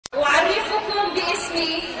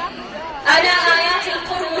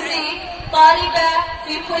طالبة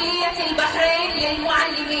في كلية البحرين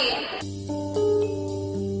للمعلمين.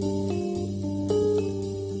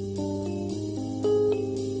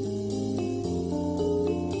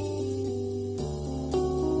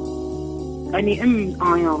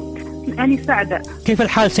 أنا آيات. أنا سعدة. كيف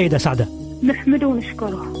الحال سيدة سعدة؟ نحمده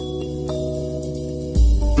ونشكره.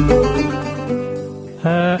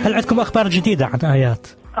 هل عندكم أخبار جديدة عن آيات؟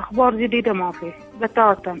 أخبار جديدة ما في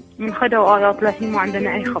بتاتا، من خدوا آيات لكن ما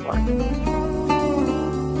عندنا أي خبر.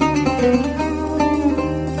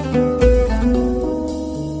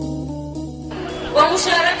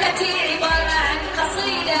 ومشاركتي عبارة عن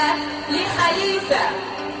قصيدة لخليفة.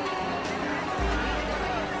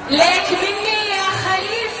 لك مني يا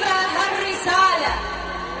خليفة هالرسالة،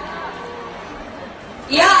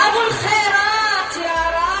 يا أبو الخيرات يا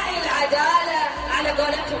راعي العدالة، على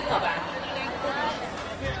قولتهم طبعا.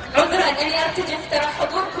 عذرا أني أرتجف، ترى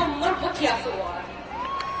حضوركم مربك يا ثوار.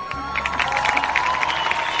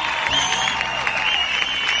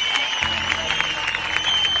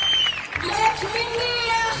 لك مني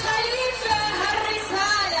يا خليفة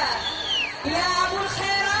هالرسالة، يا أبو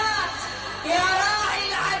الخيرات يا راعي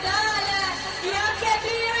العدالة، يا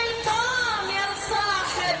كبير القام يا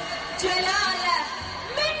صاحب جلالة.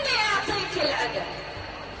 مني أعطيك العذر،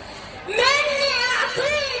 مني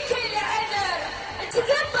أعطيك العذر.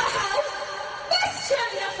 تذبحوا بس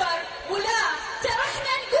كم نفر، ولا ترى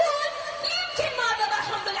احنا نقول يمكن ما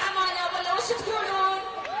ذبحهم بالعمالة، ولا وش تقولون؟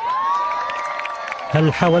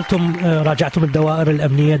 هل حاولتم راجعتم الدوائر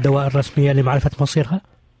الأمنية، الدوائر الرسمية لمعرفة مصيرها؟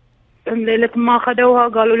 ليلة ما خدوها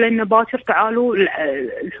قالوا لنا باكر تعالوا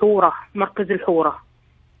الحورة، مركز الحورة.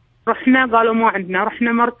 رحنا قالوا ما عندنا،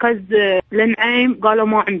 رحنا مركز النعيم قالوا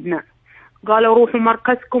ما عندنا، قالوا روحوا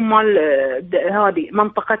مركزكم مال هذه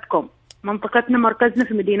منطقتكم، منطقتنا مركزنا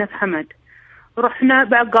في مدينة حمد. رحنا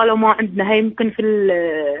بعد قالوا ما عندنا، هي يمكن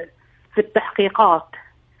في التحقيقات.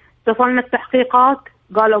 اتصلنا التحقيقات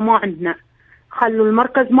قالوا ما عندنا، خلوا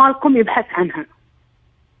المركز مالكم يبحث عنها.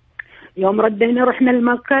 يوم ردينا رحنا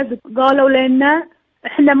المركز قالوا لنا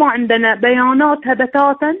احنا ما عندنا بياناتها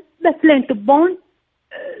بتاتا، بس لين تبون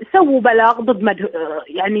سووا بلاغ ضد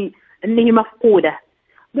يعني ان هي مفقوده.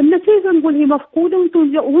 قلنا كيف نقول هي مفقوده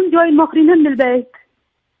وانتم جايين ماخذينها من البيت؟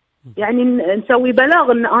 يعني نسوي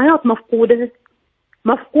بلاغ ان آيات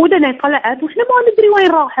مفقوده انها طلعت واحنا ما ندري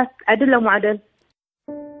وين راحت، عدل او مو عدل.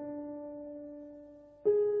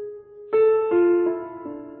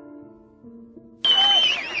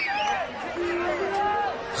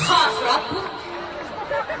 خاف ربك،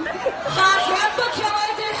 خاف ربك يا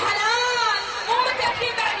ولد الحلال، مو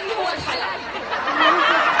متأكدين بعد انه هو الحلال.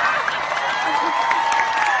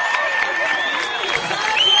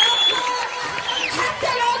 خاف ربك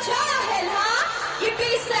حتى لو جاهل، يبي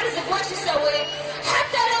يسترزق وش يسوي؟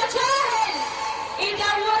 حتى لو جاهل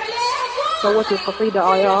يدور له. سوت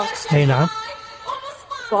القصيدة آيات. أي نعم.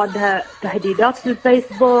 صادها تهديدات في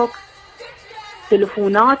الفيسبوك،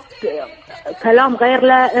 تلفونات، كلام غير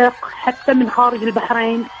لائق، حتى من خارج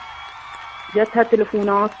البحرين جاتها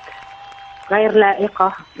تلفونات غير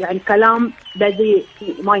لائقة، يعني كلام بذيء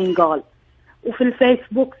ما ينقال. وفي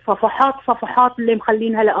الفيسبوك صفحات اللي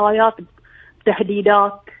مخلينها لآيات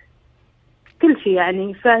تهديدات، كل شيء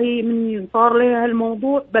يعني. فهي من صار لها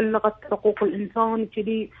الموضوع بلغت حقوق الإنسان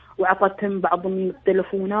كذي، وعطتهم بعض من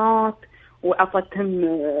التلفونات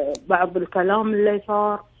وعطتهم بعض الكلام اللي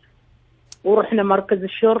صار. ورحنا مركز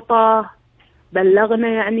الشرطة بلغنا،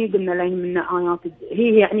 يعني قلنا لهم من آيات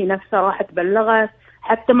هي يعني نفسها راحت بلغت.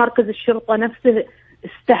 حتى مركز الشرطة نفسه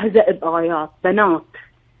استهزأ بآيات، بنات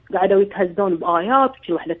قاعدوا يتهزون بآيات،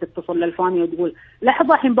 وكل وحدة تتصل للفانية وتقول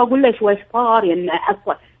لحظة الحين بقول ليش ويش صار، يعني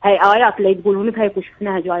حصل هاي آيات اللي يقولون بهاي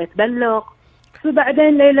وشفناها جاية تبلغ.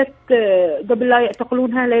 فبعدين ليلة قبل لا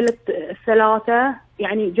يعتقلونها ليلة الثلاثة،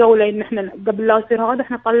 يعني جو لين احنا قبل لا يصير هذا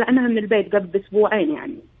احنا طلعناها من البيت قبل بأسبوعين،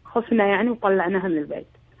 يعني خفنا يعني وطلعناها من البيت.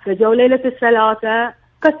 فجو ليلة الثلاثة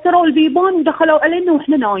كسروا البيبان ودخلوا علينا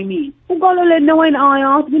واحنا نايمين، وقالوا لنا وين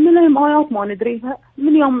آيات؟ قلنا لهم آيات ما ندريها،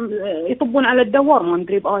 من يوم يطبون على الدوار ما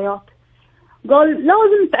ندري بآيات. قال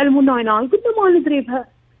لازم تعلمونا وين آيات، قلنا ما ندري بها.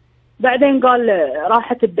 بعدين قال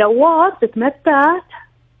راحت الدوار تتمتع.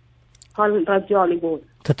 قال الرجال يقول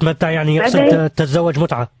تتمتع يعني يقصد تتزوج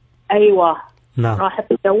متعة. ايوه نعم.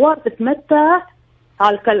 راحت الدوار تتمتع.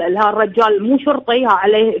 هالرجال مو شرطي،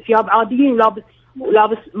 عليه ثياب عاديين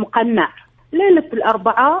ولابس مقنع. ليلة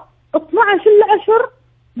الأربعاء 12/10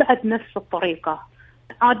 بعد نفس الطريقة.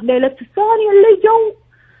 عاد ليلة الثانية اللي جو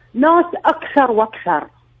ناس أكثر وأكثر،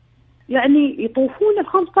 يعني يطوفون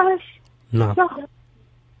 15 نعم.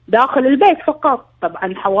 داخل البيت فقط.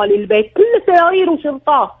 طبعا حوالي البيت كله سيارير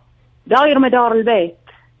وشرطات داير مدار البيت.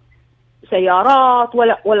 سيارات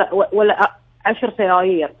ولا 10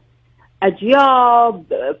 سيايير، أجياب،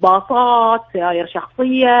 باصات، سيايير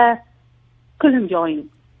شخصية، كلهم جايين.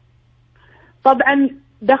 طبعا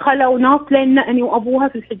دخلوا ناس لنا أني وأبوها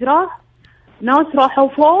في الحجرة، ناس راحوا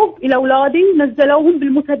فوق إلى أولادي نزلوهم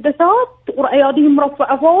بالمسدسات وأياديهم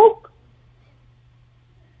مرفعة فوق،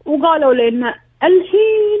 وقالوا لنا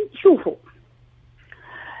الحين شوفوا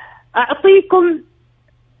أعطيكم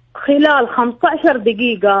خلال 15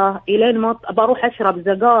 دقيقة إلين ما بروح أشرب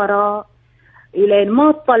زقارة، إلين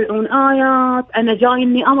ما تطلعون آيات، أنا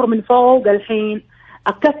جايني أمر من فوق الحين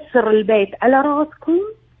أكسر البيت على راسكم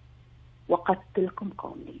وقتلكم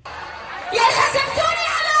كاملين. يا حسبتوني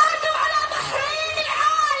على أرض وعلى بحرين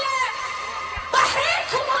العالم،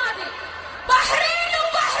 بحرينكم هذه، بحرين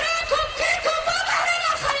وبحرينكم كلكم ما بحرين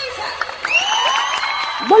الخليفة.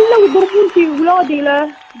 ظلوا يضربون في أولادي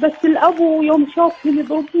له، بس الأبو يوم شافهم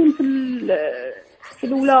يضربون في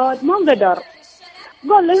الأولاد ما قدر،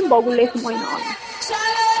 قال لهم بقول لكم وين أنا.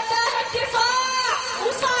 شالوا وجه الدفاع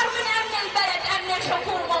وصار من أمن البلد أمن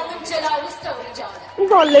الحكومة ومن جلاوسته ورجاله.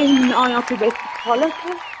 وقال لهم من آيات بيت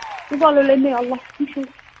خالتها، وقالوا لنا يلا نشوف.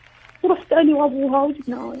 ورحت أنا وأبوها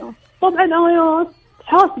وجبنا آيات. طبعا آيات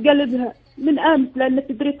حاس قلبها من أمس لأن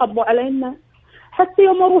تدري طبوا علينا، حتى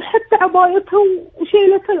يوم أروح حتى عبايتها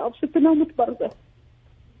وشيلتها لابست إنها متبرزة.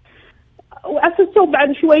 وعسسوا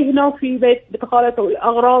بعد شوي هنا في بيت خالتها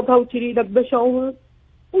والأغراضها وكذي دبشوها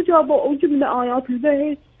وجابوا وجبنا آيات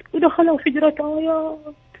البيت ودخلوا حجرة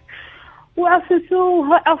آيات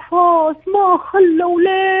وعفسوها عفاس ما خلوا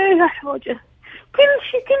ليها حاجة، كل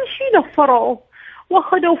شيء نفروه،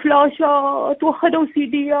 واخذوا فلاشات واخذوا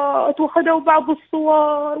سيديات واخذوا بعض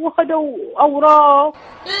الصور واخذوا أوراق.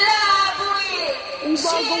 لا أبوي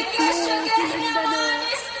شيل وشك، إحنا ما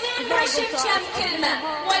نرشد كم كلمة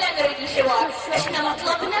ولا نريد الحوار، إحنا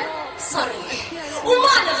مطلبنا صريح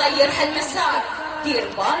وما نغير هالمسار. دير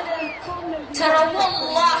بالك ترى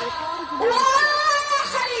والله يا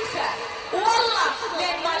خليفة والله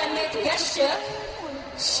لين ما لميت قشك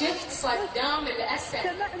شفت صدام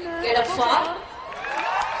الأسد قلب فار.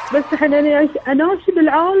 بس احنا اناشد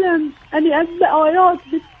العالم اني ابدا آيات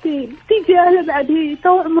بنتي جاهله بعد، هي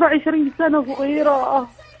تو عمرها 20 سنه صغيره،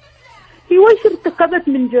 هي وش ارتكبت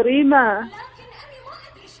من جريمه؟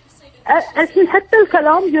 الحين حتى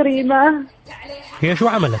الكلام جريمه. هي شو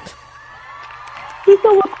عملت؟ هي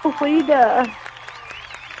سوت قصيده.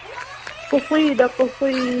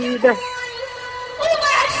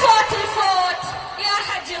 وبعد فوت الفوت يا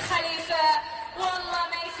حج الخليفة والله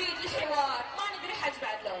ما يفيد الحوار، ما ندري حج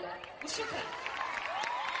بعد لولا. وشكرا.